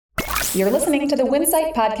You're listening to the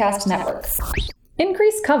Winsight Podcast Network.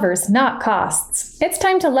 Increase covers, not costs. It's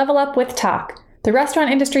time to level up with Tock, the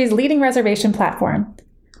restaurant industry's leading reservation platform.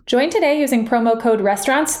 Join today using promo code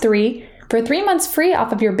RESTAURANTS3 for 3 months free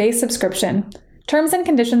off of your base subscription. Terms and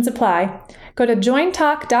conditions apply. Go to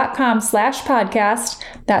jointock.com/podcast.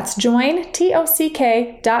 That's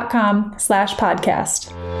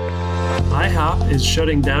jointock.com/podcast. IHOP is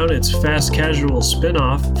shutting down its fast casual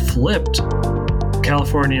spinoff, Flipped.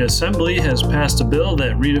 California Assembly has passed a bill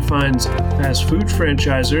that redefines fast food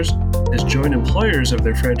franchisors as joint employers of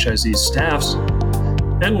their franchisees' staffs,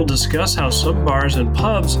 and we'll discuss how some bars and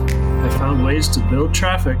pubs have found ways to build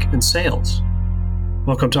traffic and sales.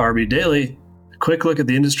 Welcome to RB Daily, a quick look at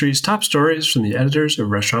the industry's top stories from the editors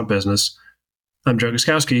of Restaurant Business. I'm Joe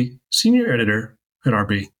Guskowski, Senior Editor at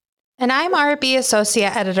RB. And I'm RB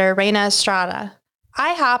Associate Editor Reina Estrada.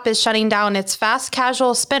 IHOP is shutting down its fast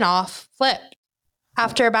casual spinoff, Flipped.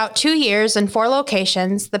 After about 2 years and 4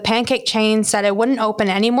 locations, the pancake chain said it wouldn't open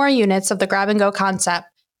any more units of the grab-and-go concept,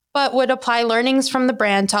 but would apply learnings from the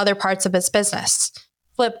brand to other parts of its business.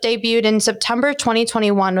 Flip debuted in September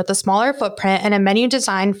 2021 with a smaller footprint and a menu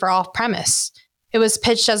designed for off-premise. It was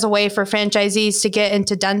pitched as a way for franchisees to get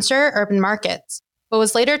into denser urban markets, but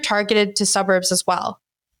was later targeted to suburbs as well.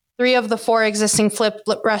 3 of the 4 existing Flip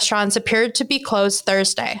restaurants appeared to be closed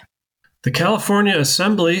Thursday. The California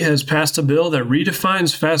Assembly has passed a bill that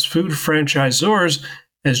redefines fast food franchisors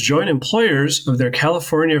as joint employers of their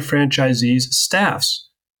California franchisees' staffs,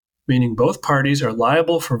 meaning both parties are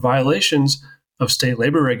liable for violations of state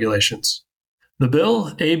labor regulations. The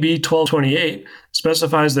bill, AB 1228,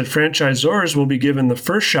 specifies that franchisors will be given the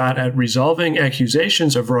first shot at resolving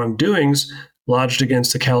accusations of wrongdoings lodged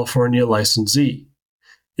against a California licensee.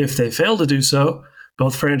 If they fail to do so,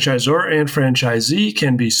 both franchisor and franchisee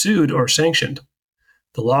can be sued or sanctioned.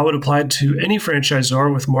 The law would apply to any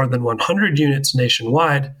franchisor with more than 100 units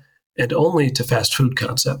nationwide and only to fast food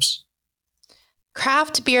concepts.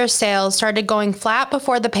 Craft beer sales started going flat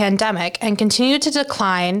before the pandemic and continued to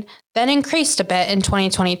decline, then increased a bit in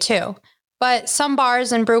 2022. But some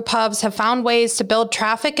bars and brew pubs have found ways to build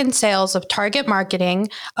traffic and sales of target marketing,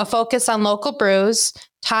 a focus on local brews,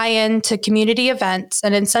 tie-in to community events,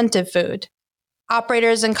 and incentive food.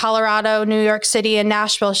 Operators in Colorado, New York City, and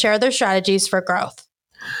Nashville share their strategies for growth.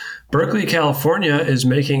 Berkeley, California is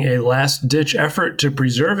making a last-ditch effort to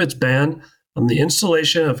preserve its ban on the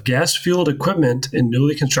installation of gas-fueled equipment in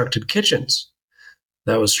newly constructed kitchens.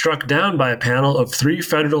 That was struck down by a panel of 3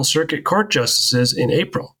 federal circuit court justices in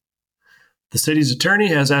April. The city's attorney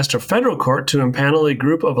has asked a federal court to impanel a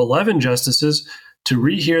group of 11 justices to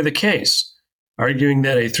rehear the case, arguing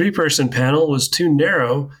that a 3-person panel was too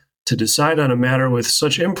narrow to decide on a matter with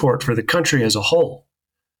such import for the country as a whole.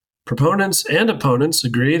 Proponents and opponents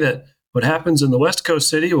agree that what happens in the West Coast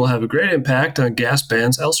city will have a great impact on gas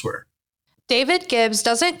bans elsewhere. David Gibbs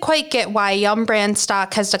doesn't quite get why Yum brand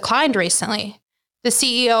stock has declined recently. The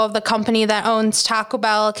CEO of the company that owns Taco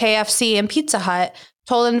Bell, KFC, and Pizza Hut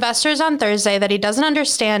told investors on Thursday that he doesn't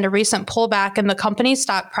understand a recent pullback in the company's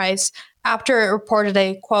stock price after it reported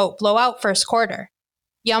a, quote, blowout first quarter.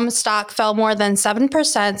 Yum stock fell more than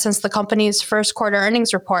 7% since the company's first quarter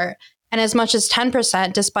earnings report, and as much as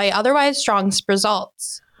 10% despite otherwise strong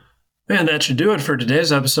results. And that should do it for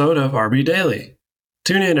today's episode of RB Daily.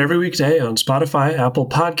 Tune in every weekday on Spotify, Apple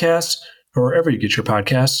Podcasts, or wherever you get your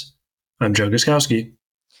podcasts. I'm Joe Guskowski.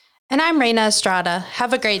 And I'm Reina Estrada.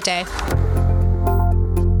 Have a great day.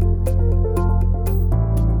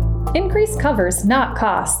 Increase covers, not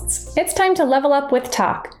costs. It's time to level up with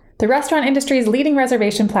Tock, the restaurant industry's leading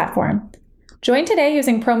reservation platform. Join today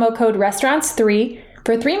using promo code RESTAURANTS3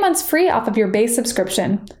 for 3 months free off of your base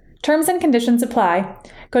subscription. Terms and conditions apply.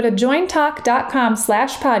 Go to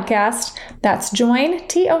jointock.com/podcast. That's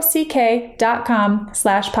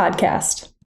jointock.com/podcast.